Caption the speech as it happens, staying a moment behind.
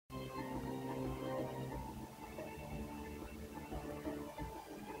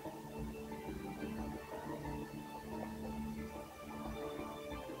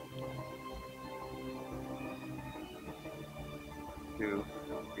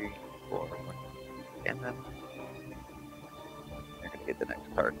3, 4, 1, and then you're gonna get the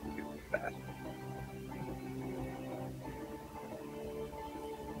next card too fast.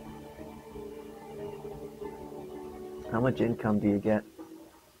 How much income do you get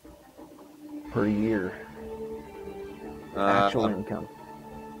per year? Actual income.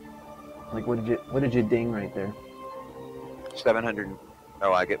 Like what did you ding right there? 700.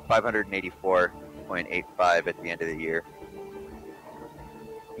 Oh, I get 584.85 at the end of the year.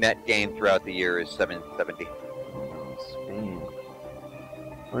 Net gain throughout the year is 770. Oh, Spain.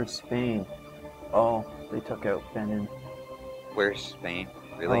 Where's Spain? Oh, they took out Benin. Where's Spain?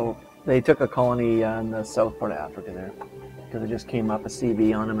 Really? Oh, they took a colony in the south part of Africa there. Because it just came up a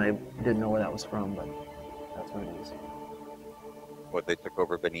CV on them. I didn't know where that was from, but that's where it is. What, they took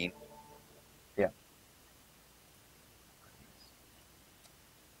over Benin? Yeah.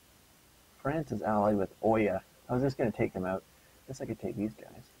 France is allied with Oyos. I was just going to take them out. I guess I could take these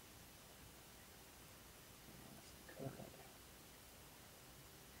guys.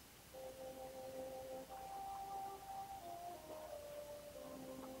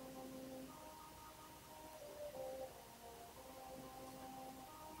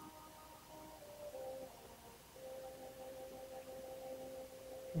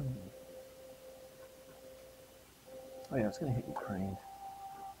 Oh yeah, I was going to hit Ukraine.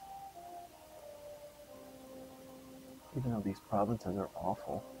 Even though these provinces are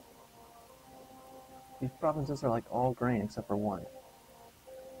awful. These provinces are like all grain except for one.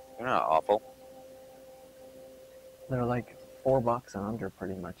 They're not awful. They're like $4 and under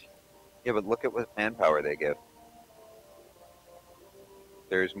pretty much. Yeah, but look at what manpower they give.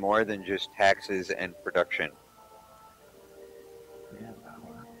 There's more than just taxes and production.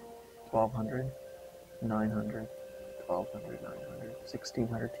 Manpower. 1,200, 900, 1,200, 900,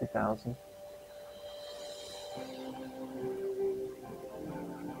 1,600, 2,000.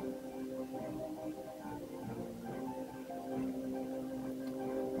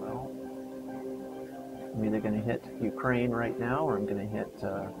 Well, I'm either going to hit Ukraine right now or I'm going to hit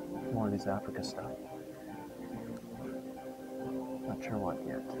more of this Africa stuff. Not sure what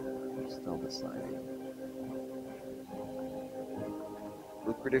yet. I'm still deciding.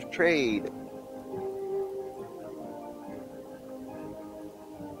 Lucrative trade.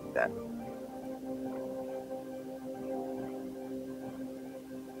 That.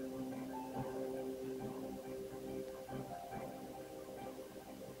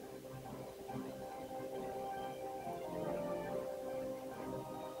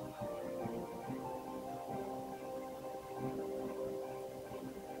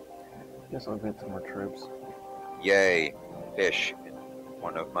 Guess I'll get some more troops. Yay, fish in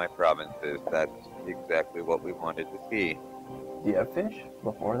one of my provinces. That's exactly what we wanted to see. Do you have fish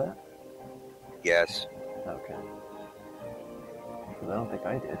before that? Yes. Okay. Because I don't think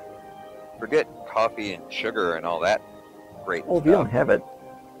I did. Forget coffee and sugar and all that great Oh, if stuff. you don't have it,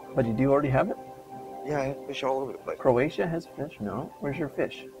 but you do already have it? Yeah, I have fish all over the place. Croatia has fish? No. Where's your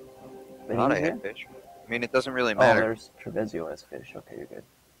fish? I thought I Tunisia? had fish. I mean, it doesn't really Oh, matter. there's Treviso has fish. Okay, you're good.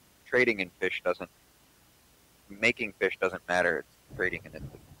 Trading in fish doesn't. Making fish doesn't matter. It's trading in it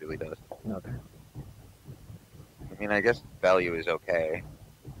that really does. Okay. I mean, I guess value is okay.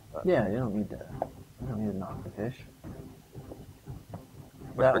 But Yeah, you don't need to knock the fish.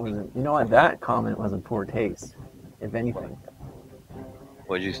 That wasn't. You know what? That comment was in poor taste, if anything.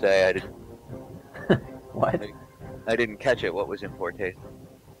 What'd you say? I didn't. What? I didn't catch it. What was in poor taste?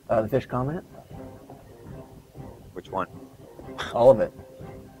 The fish comment? Which one? All of it.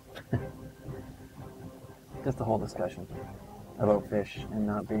 Just the whole discussion about fish and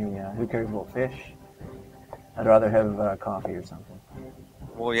not being. Who cares about fish? I'd rather have coffee or something.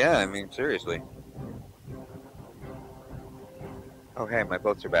 Well, yeah. I mean, seriously. Okay, my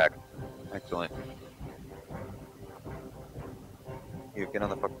boats are back. Excellent. You get on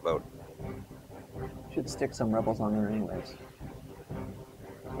the fucking boat. Should stick some rebels on there anyways.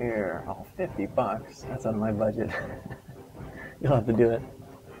 Here, oh, $50. That's out of my budget. You'll have to do it.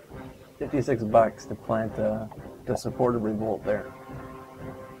 $56 to plant to support a revolt there.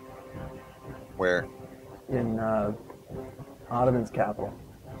 Where? In Ottoman's capital.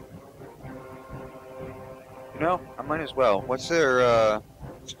 No, I might as well. What's their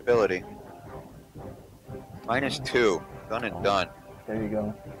stability? -2. Done and done. There you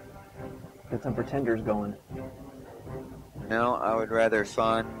go. Get some pretenders going. No, I would rather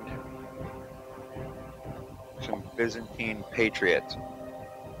fund some Byzantine patriots.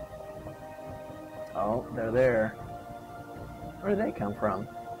 Oh, they're there. Where do they come from?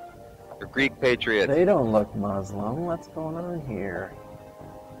 Or Greek patriots. They don't look Muslim. What's going on here?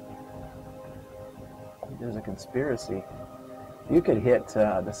 There's a conspiracy. You could hit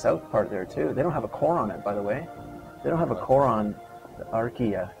the south part there too. They don't have a core on it, by the way. They don't have a core on the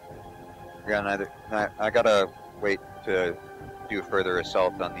Archaea. Yeah, neither. I gotta wait to do further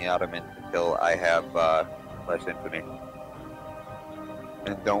assault on the Ottomans until I have less infamy.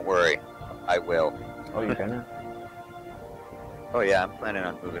 And don't worry, I will. Oh, you're gonna? Oh yeah, I'm planning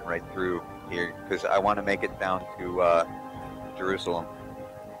on moving right through here because I want to make it down to Jerusalem.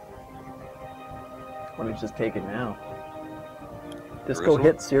 Why don't you just take it now? Just Jerusalem? go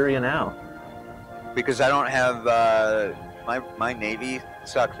hit Syria now. Because I don't have my navy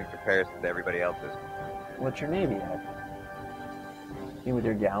sucks in comparison to everybody else's. What's your navy at? You with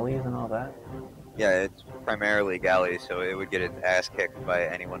your galleys and all that? Yeah, it's primarily galleys, so it would get its ass kicked by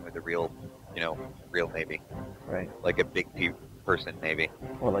anyone with a real navy, Right. like a big person navy,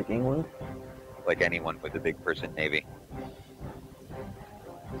 Or like England? like anyone with a big person navy.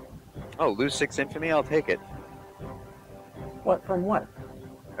 Oh, lose 6 infamy, I'll take it. What, from what?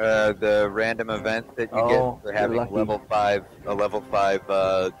 The random event that you get for you're having lucky. a level 5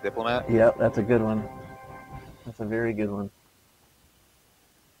 diplomat. Yep, that's a good one. That's a very good one.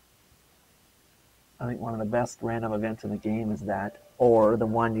 I think one of the best random events in the game is that, or the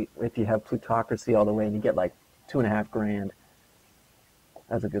one if you have plutocracy all the way and you get like 2.5 grand.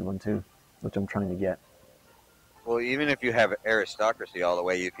 That's a good one too, which I'm trying to get. Well, even if you have aristocracy all the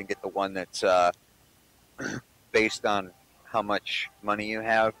way, you can get the one that's based on how much money you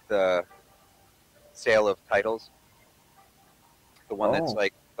have, the sale of titles. The one that's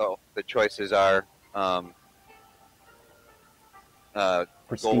like, the choices are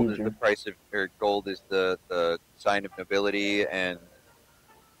Prestige, gold is the price of, or gold is the sign of nobility, and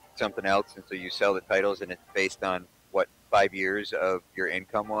something else. And so you sell the titles, and it's based on what 5 years of your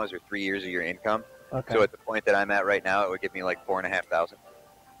income was, or 3 years of your income. Okay. So at the point that I'm at right now, it would give me like 4,500.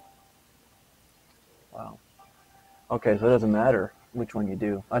 Wow. Okay, so it doesn't matter which one you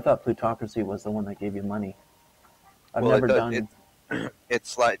do. I thought plutocracy was the one that gave you money. I've Well, never done.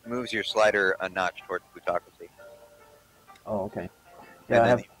 It moves your slider a notch towards plutocracy. Oh, okay. And Yeah,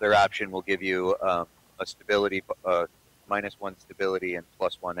 then the other option will give you a stability, -1 stability and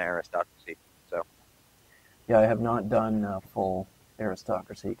 +1 aristocracy. So yeah, I have not done full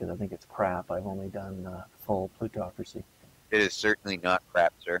aristocracy because I think it's crap. I've only done full plutocracy. it is certainly not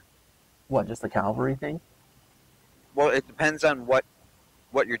crap, sir. What, just the cavalry thing? Well, it depends on what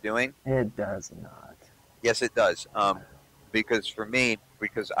you're doing. It does not. Yes, it does. Because for me,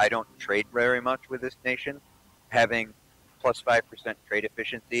 because I don't trade very much with this nation, having +5% trade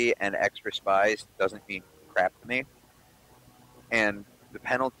efficiency and extra spies doesn't mean crap to me. And the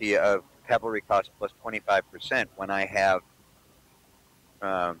penalty of cavalry cost +25% when I have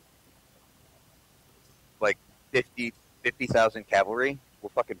like 50,000 cavalry will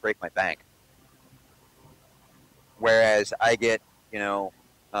fucking break my bank. Whereas I get,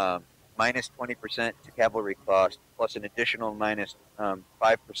 -20% to cavalry cost, plus an additional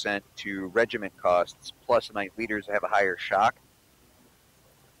 -5% to regiment costs, plus my leaders have a higher shock,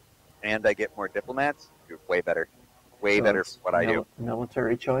 and I get more diplomats. You're way better. Way So better it's for what I do.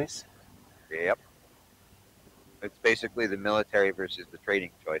 Military choice? Yep. It's basically the military versus the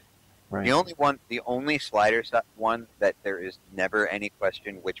trading choice. Right. The only slider one that there is never any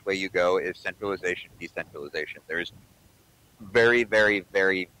question which way you go is centralization, decentralization. There's very, very,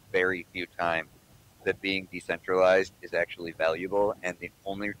 very, very few times that being decentralized is actually valuable, and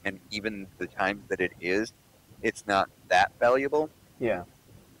even the times that it is, it's not that valuable. Yeah.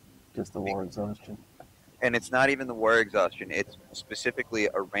 Just the war exhaustion. And it's not even the war exhaustion. It's specifically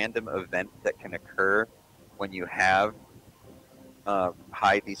a random event that can occur when you have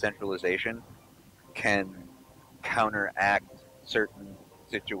high decentralization, can counteract certain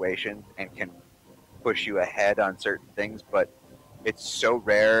situations and can push you ahead on certain things, but it's so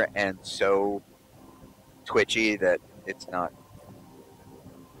rare and so twitchy that it's not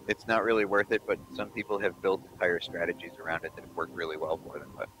really worth it. But some people have built entire strategies around it that have worked really well for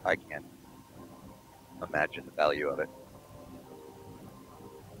them, but I can't imagine the value of it.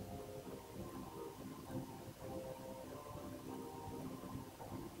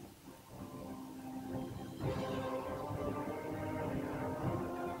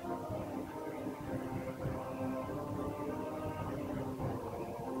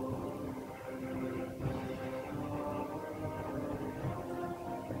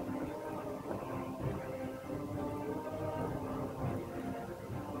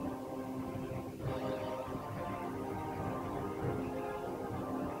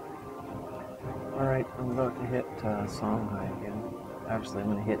 Alright, I'm about to hit Songhai again. Actually,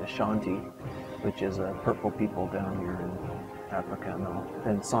 I'm going to hit Ashanti, which is purple people down here in Africa. And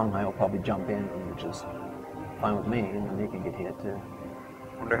then Songhai will probably jump in, which is fine with me, and then they can get hit too.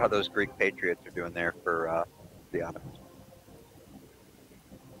 I wonder how those Greek patriots are doing there for the Ottomans.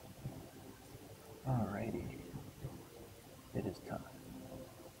 Alrighty. It is time.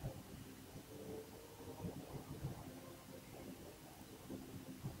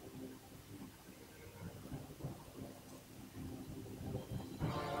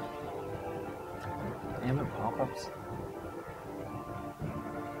 Damn it, pop-ups.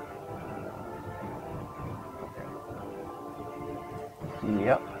 Okay.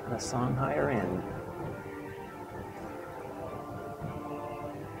 Yep, the Songhai are in.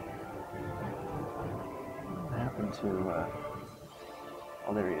 What happened to,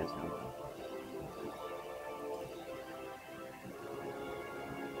 oh, there he is now.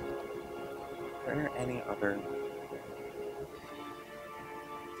 Are there any other...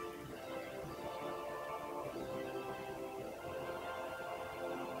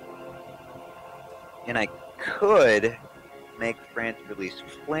 And I could make France release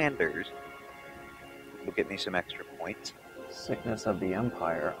Flanders, which will get me some extra points. Sickness of the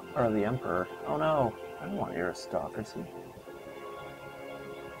Empire, or the Emperor. Oh no, I don't want aristocracy.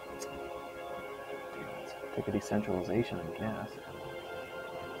 Take a decentralization, I guess.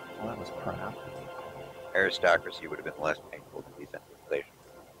 Well, that was crap. Aristocracy would have been less painful than decentralization.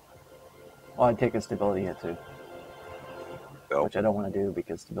 Well, I'd take a stability hit too. So, Which I don't want to do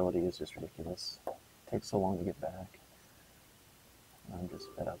because stability is just ridiculous. It takes so long to get back. I'm just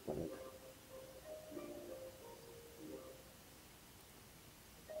fed up with it.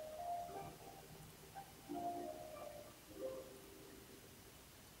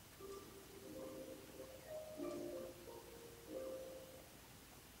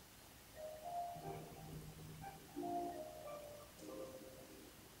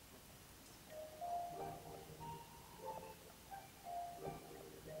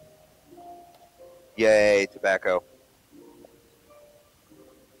 yay, tobacco.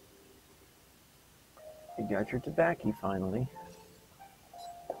 You got your tobacco finally.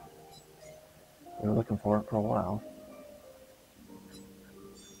 We were looking for it for a while.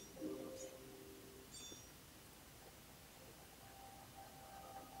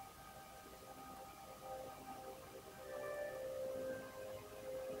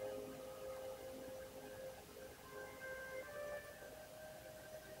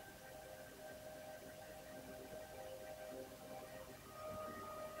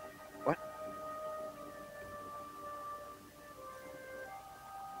 What?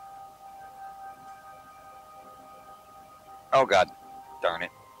 Oh god, darn it.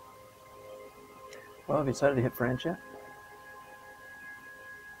 Well, have you decided to hit France yet?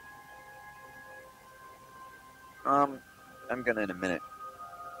 I'm gonna in a minute.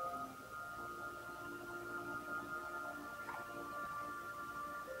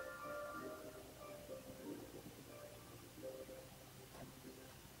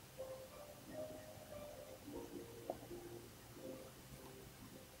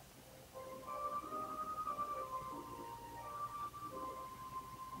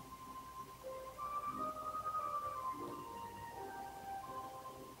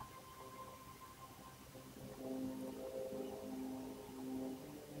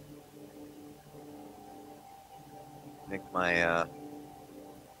 I think my, okay,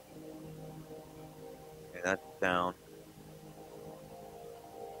 that's down.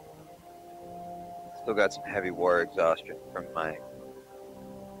 Still got some heavy war exhaustion from my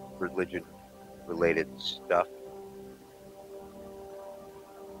religion-related stuff.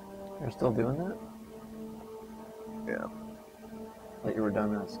 You're still doing that? Yeah. Like you were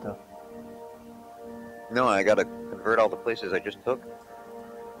done that stuff. No, I gotta convert all the places I just took.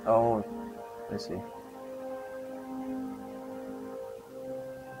 Oh, I see.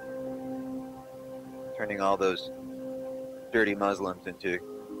 Turning all those dirty Muslims into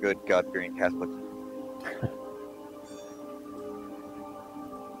good God-fearing Catholics.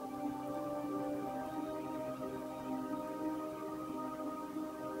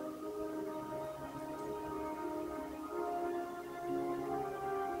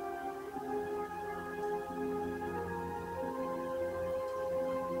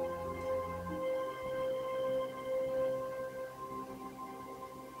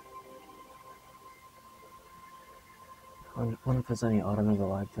 I wonder if there's any Ottomans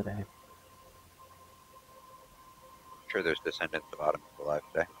alive today. I'm sure there's descendants of Ottomans alive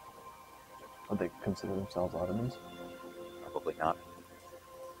today. Would they consider themselves Ottomans? Probably not.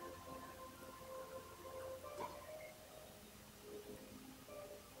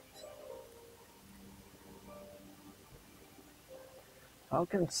 How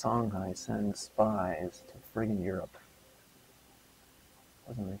can Songhai send spies to friggin' Europe?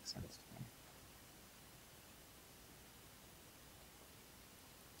 Doesn't make sense to me.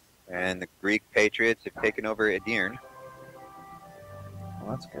 And the Greek patriots have taken over Edirne. Well,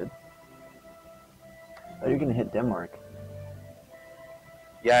 that's good. Oh, you're going to hit Denmark.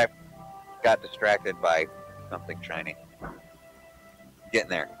 Yeah, I got distracted by something shiny. Getting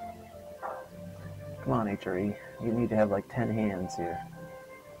there. Come on, HRE. You need to have like 10 hands here.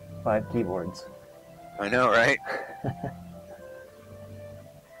 5 keyboards. I know, right?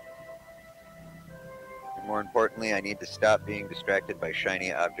 And more importantly, I need to stop being distracted by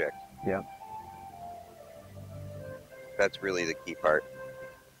shiny objects. Yeah. That's really the key part.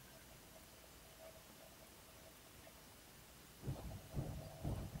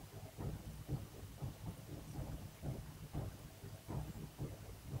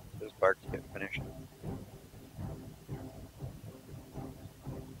 Those barks get finished.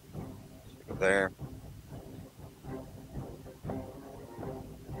 Stick it there.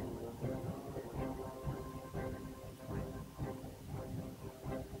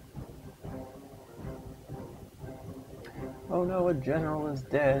 Oh no, a general is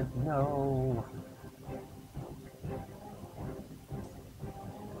dead. No.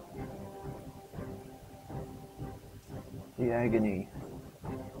 The agony.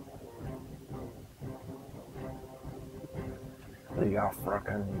 The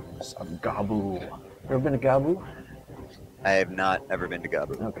Africans of Gabu. Ever been to Gabu? I have not ever been to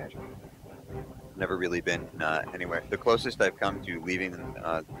Gabu. Okay. Never really been anywhere. The closest I've come to leaving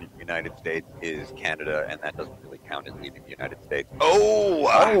the United States is Canada, and that doesn't really count as leaving the United States. Oh!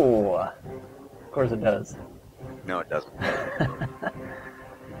 Oh! Of course it does. No, it doesn't.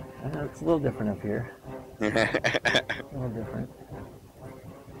 It's a little different up here. A little different.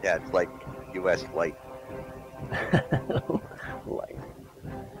 Yeah, it's like US-lite. Light.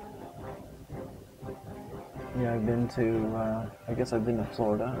 Yeah, I've been to, I guess I've been to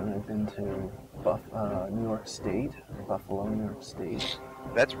Florida, and I've been to New York State, Buffalo, New York State.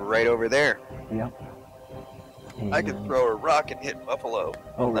 That's right over there. Yep. And, I could throw a rock and hit Buffalo.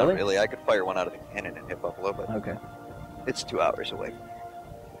 Oh, Well, really? not really. I could fire one out of the cannon and hit Buffalo, but Okay. it's 2 hours away.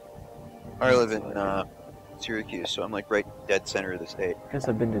 I live in Syracuse, so I'm like right dead center of the state. I guess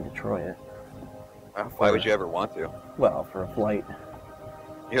I've been to Detroit. Why would you ever want to? Well, for a flight,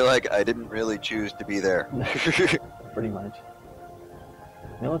 You're like, I didn't really choose to be there. pretty much.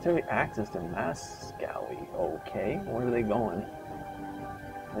 Military access to Moscow. Okay, where are they going?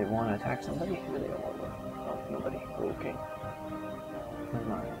 They want to attack somebody? Who are they going over? Oh, nobody. Okay. Never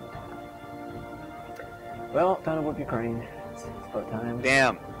mind. Well, time to whoop Ukraine. It's about time.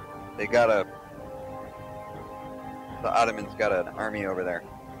 Damn, they got the Ottomans got an army over there.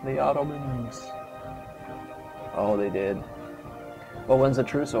 The Ottomans. Oh, they did. Well, when's the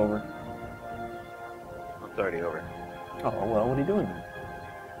truce over? It's already over. Oh, well, what are you doing then?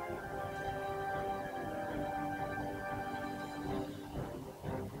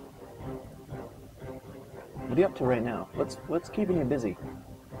 What are you up to right now? What's keeping you busy?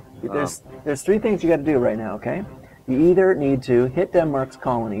 There's 3 things you got to do right now, okay? You either need to hit Denmark's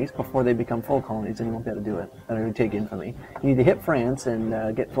colonies before they become full colonies, and you won't be able to do it. And it would take infamy. You need to hit France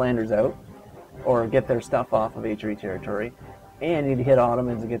and get Flanders out, or get their stuff off of HRE territory, and you need to hit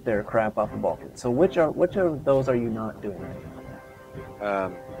Ottomans and get their crap off the Balkans. So which of those are you not doing right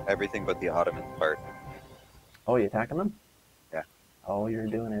now? Everything but the Ottoman part. Oh, you attacking them? Yeah. Oh, you're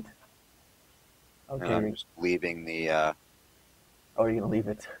doing it. Okay. I'm just leaving the. Oh, you're gonna leave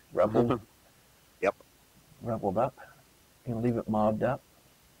it rebelled? Yep. Rebelled up. You're gonna leave it mobbed up.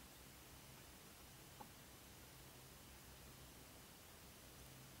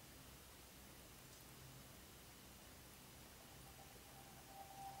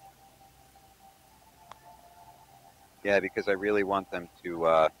 Yeah, because I really want them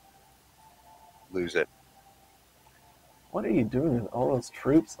to lose it. What are you doing with all those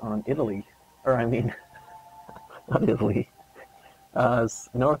troops on Italy? Or I mean, not Italy.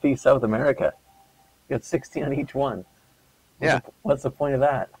 Northeast South America. You got 16 on each one. What's the point of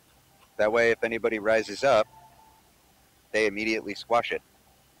that? That way, if anybody rises up, they immediately squash it.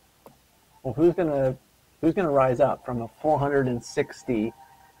 Well, who's gonna rise up from a 460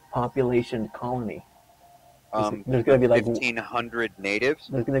 population colony? There's gonna be like 1,500 natives.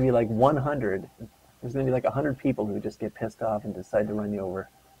 There's gonna be like 100. There's gonna be like 100 people who just get pissed off and decide to run you over.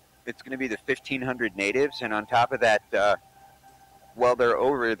 It's going to be the 1,500 natives, and on top of that, while they're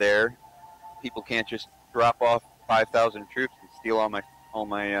over there, people can't just drop off 5,000 troops and steal all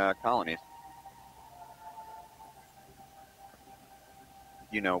my colonies.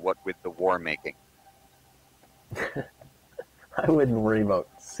 You know what with the war making. I wouldn't worry about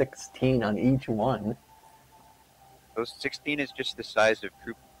 16 on each one. Those 16 is just the size of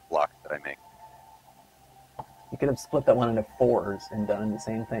troop blocks that I make. You could have split that one into 4s and done the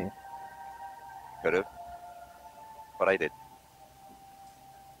same thing. Could have, but I did.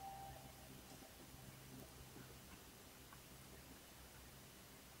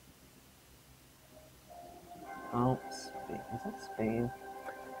 Oh, Spain. Is it Spain?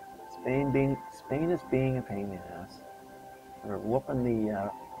 Spain is being a pain in the ass. They're whooping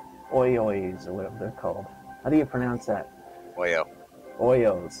the Oyos, or whatever they're called. How do you pronounce that? Oyo.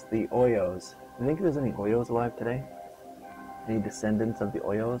 Oyos. The Oyos. Do you think there's any Oyos alive today? Any descendants of the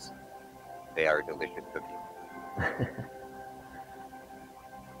Oyos? They are delicious cookies.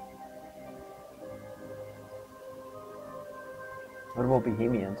 What about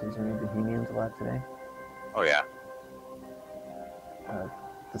Bohemians? Is there any Bohemians alive today? Oh yeah.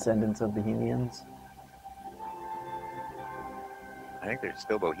 Descendants of Bohemians? I think there's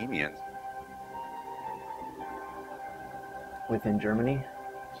still Bohemians. Within Germany?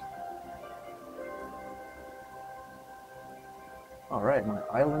 Alright, my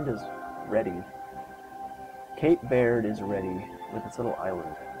island is ready. Cape Verde is ready with its little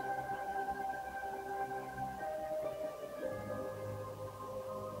island.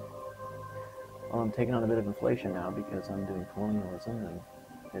 Well, I'm taking on a bit of inflation now because I'm doing colonialism, and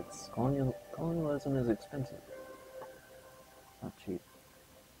colonialism is expensive. Not cheap.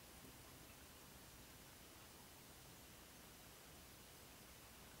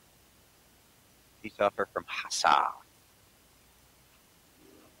 He suffered from Hassa.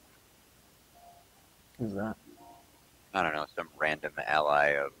 Who's that? I don't know, some random ally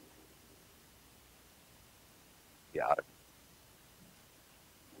of the Ottomans.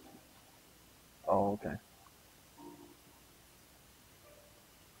 Oh, okay.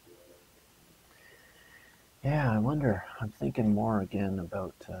 Yeah, I wonder. I'm thinking more again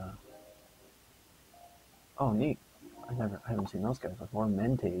about. Oh, neat. I haven't seen those guys before.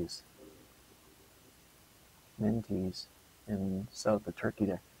 Mentees in south of Turkey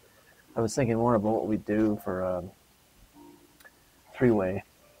there. I was thinking more about what we do for a three-way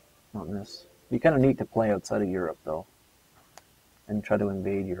on this. It'd be kind of neat to play outside of Europe, though, and try to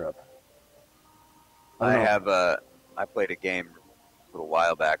invade Europe. I played a game a little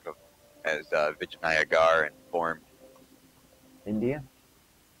while back as Vijayanagar and formed India?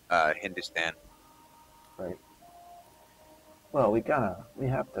 Hindustan. Right. Well, we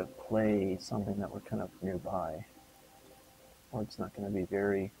have to play something that we're kind of nearby, or it's not going to be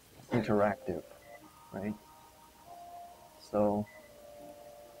very interactive, right? So,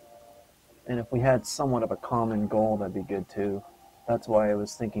 and if we had somewhat of a common goal, that'd be good too. That's why I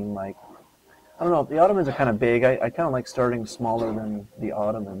was thinking, like, I don't know, the Ottomans are kind of big. I kind of like starting smaller than the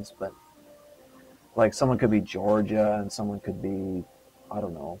Ottomans, but like someone could be Georgia and someone could be, I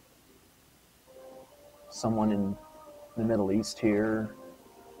don't know, someone in the Middle East here,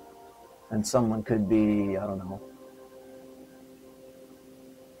 and someone could be, I don't know,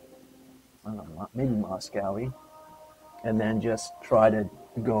 maybe Moscowy, and then just try to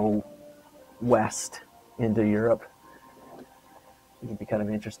go west into Europe. It would be kind of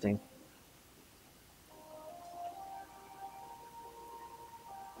interesting.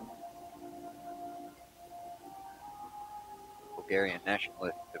 Bulgarian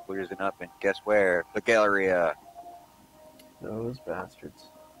nationalists have risen up, and guess where? Bulgaria. Those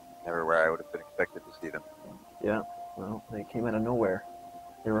bastards. Never where I would have been expected to see them. Yeah, well, they came out of nowhere.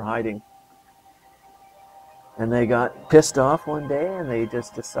 They were hiding. And they got pissed off one day, and they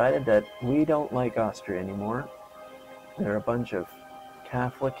just decided that we don't like Austria anymore. They're a bunch of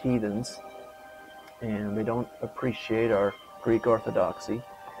Catholic heathens, and they don't appreciate our Greek Orthodoxy.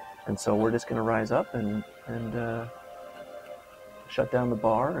 And so we're just going to rise up and shut down the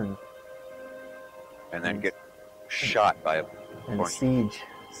bar and then get shot by a and siege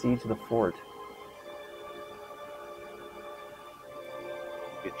the fort.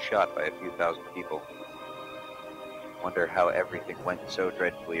 Get shot by a few thousand people. Wonder how everything went so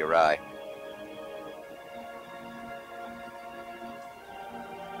dreadfully awry.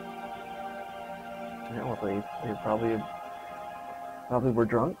 Yeah, well, they probably were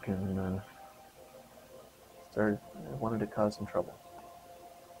drunk and wanted to cause some trouble.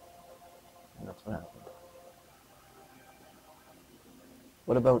 And that's what happened.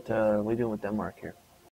 What about, what are you doing with Denmark here?